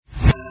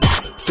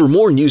For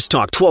more News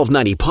Talk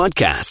 1290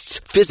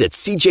 podcasts, visit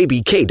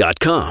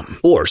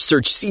cjbk.com or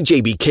search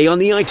CJBK on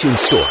the iTunes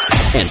Store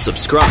and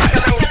subscribe.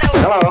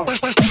 Hello.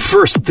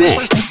 First Thing.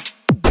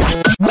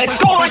 Let's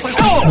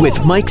go.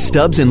 With Mike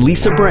Stubbs and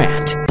Lisa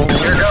Brandt.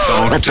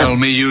 Don't tell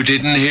me you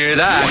didn't hear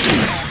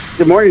that.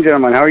 Good morning,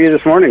 gentlemen. How are you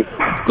this morning?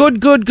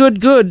 Good.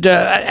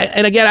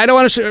 And again, I don't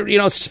want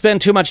to,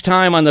 spend too much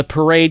time on the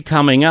parade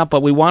coming up,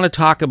 but we want to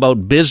talk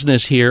about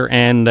business here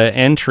and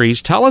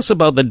entries. Tell us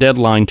about the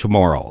deadline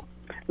tomorrow.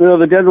 Well,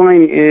 the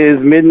deadline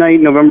is midnight,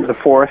 November the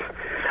 4th,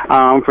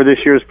 for this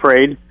year's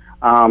parade.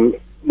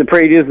 The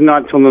parade is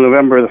not till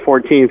November the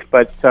 14th,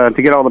 but to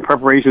get all the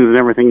preparations and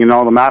everything and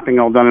all the mapping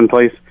all done in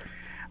place,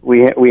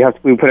 we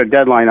put a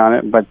deadline on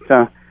it. But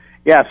so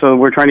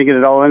we're trying to get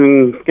it all in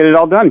and get it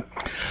all done.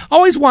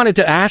 Always wanted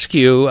to ask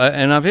you,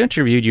 and I've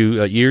interviewed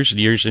you years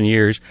and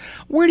years,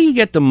 where do you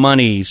get the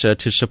monies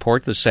to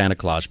support the Santa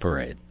Claus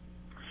parade?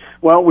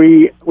 Well,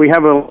 we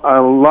have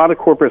a lot of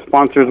corporate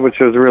sponsors, which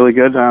is really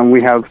good.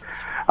 We have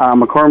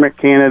McCormick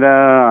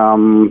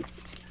Canada,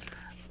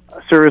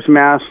 Service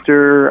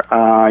Master,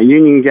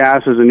 Union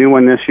Gas is a new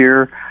one this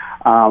year,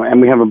 and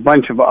we have a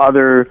bunch of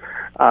other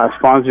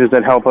sponsors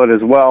that help out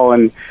as well.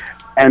 And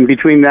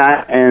between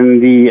that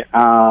and the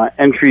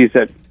entries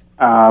that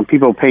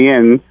people pay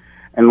in,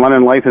 and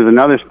London Life is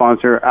another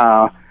sponsor,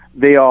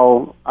 they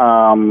all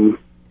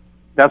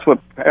that's what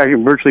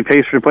virtually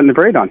pays for putting the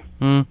parade on.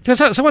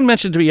 Because someone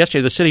mentioned to me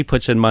yesterday the city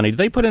puts in money. Do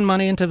they put in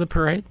money into the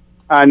parade?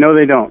 No,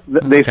 they don't.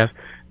 Okay.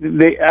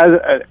 They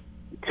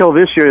till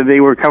this year they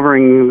were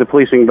covering the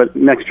policing, but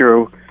next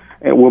year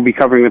we'll be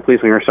covering the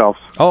policing ourselves.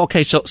 Oh,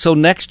 okay. So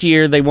next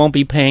year they won't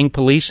be paying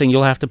policing.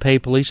 You'll have to pay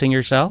policing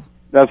yourself?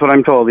 That's what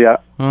I'm told, yeah.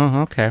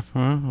 Oh, okay.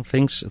 Well,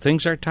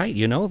 things are tight.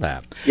 You know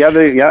that. Yeah,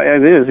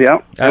 it is, yeah.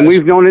 And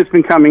we've known it's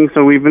been coming,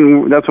 so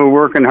that's what we're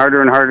working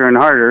harder and harder and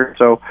harder.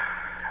 So,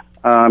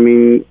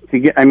 to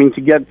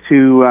get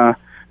to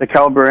the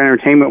caliber of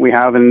entertainment we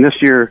have, and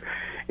this year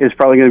is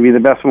probably going to be the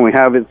best one we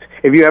have.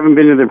 If you haven't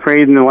been to the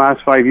parade in the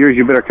last 5 years,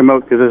 you better come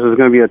out because this is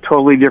going to be a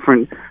totally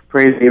different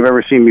parade than you've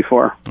ever seen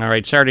before. All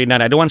right, Saturday night.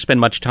 I don't want to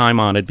spend much time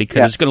on it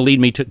because it's going to lead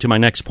me to my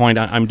next point.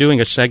 I'm doing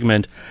a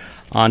segment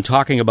on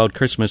talking about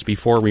Christmas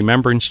before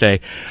Remembrance Day.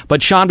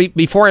 But, Sean,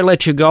 before I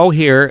let you go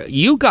here,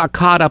 you got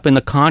caught up in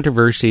the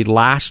controversy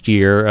last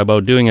year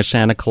about doing a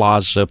Santa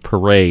Claus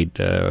parade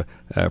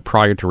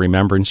prior to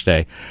Remembrance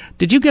Day.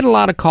 Did you get a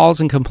lot of calls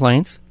and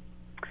complaints?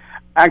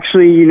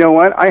 Actually, you know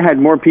what? I had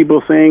more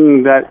people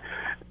saying that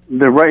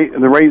the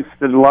rights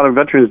that a lot of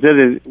veterans did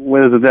it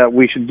was that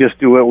we should just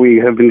do what we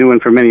have been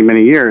doing for many,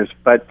 many years.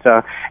 But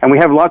and we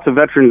have lots of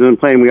veterans in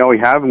play, and we always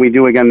have, and we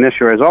do again this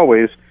year as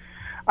always.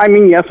 I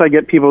mean, yes, I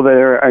get people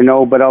that I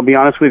know, but I'll be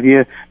honest with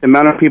you, the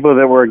amount of people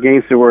that were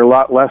against it were a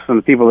lot less than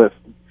the people that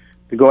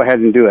to go ahead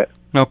and do it.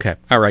 Okay,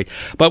 all right.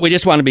 But we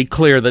just want to be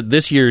clear that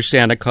this year's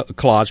Santa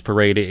Claus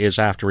parade is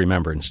after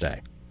Remembrance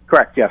Day.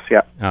 Correct, yes,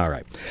 yeah. All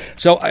right.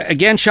 So,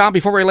 again, Sean,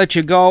 before we let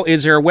you go,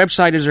 is there a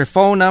website, is there a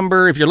phone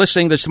number? If you're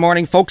listening this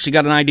morning, folks, you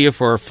got an idea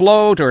for a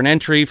float or an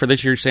entry for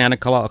this year's Santa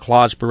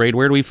Claus parade,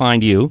 where do we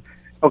find you?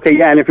 Okay,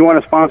 yeah, and if you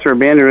want to sponsor a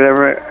band or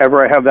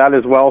whatever, I have that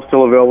as well,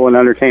 still available in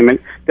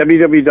entertainment,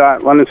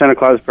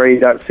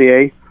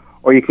 www.londonsantaclausparade.ca,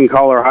 or you can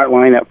call our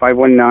hotline at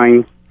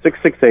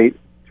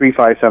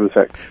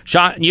 519-668-3576.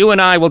 Sean, you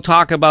and I will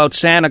talk about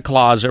Santa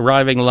Claus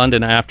arriving in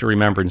London after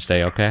Remembrance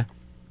Day, okay?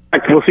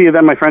 We'll see you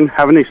then, my friend.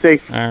 Have a nice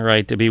day. All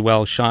right, to be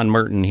well, Sean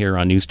Merton here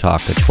on News Talk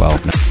at 12.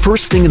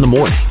 First thing in the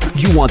morning,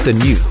 you want the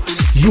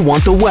news. You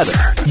want the weather.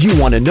 You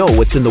want to know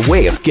what's in the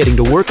way of getting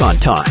to work on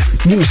time.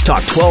 News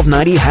Talk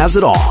 1290 has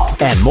it all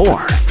and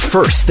more.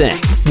 First Thing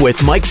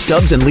with Mike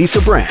Stubbs and Lisa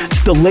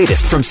Brandt. The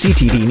latest from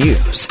CTV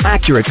News.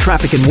 Accurate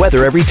traffic and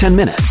weather every 10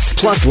 minutes.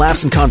 Plus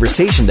laughs and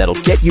conversation that'll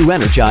get you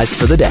energized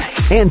for the day.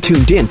 And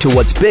tuned in to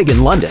what's big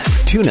in London.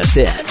 Tune us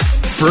in.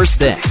 First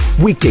Thing,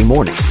 weekday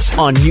mornings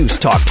on News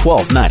Talk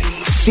 1290,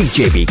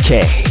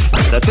 CJBK.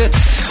 That's it.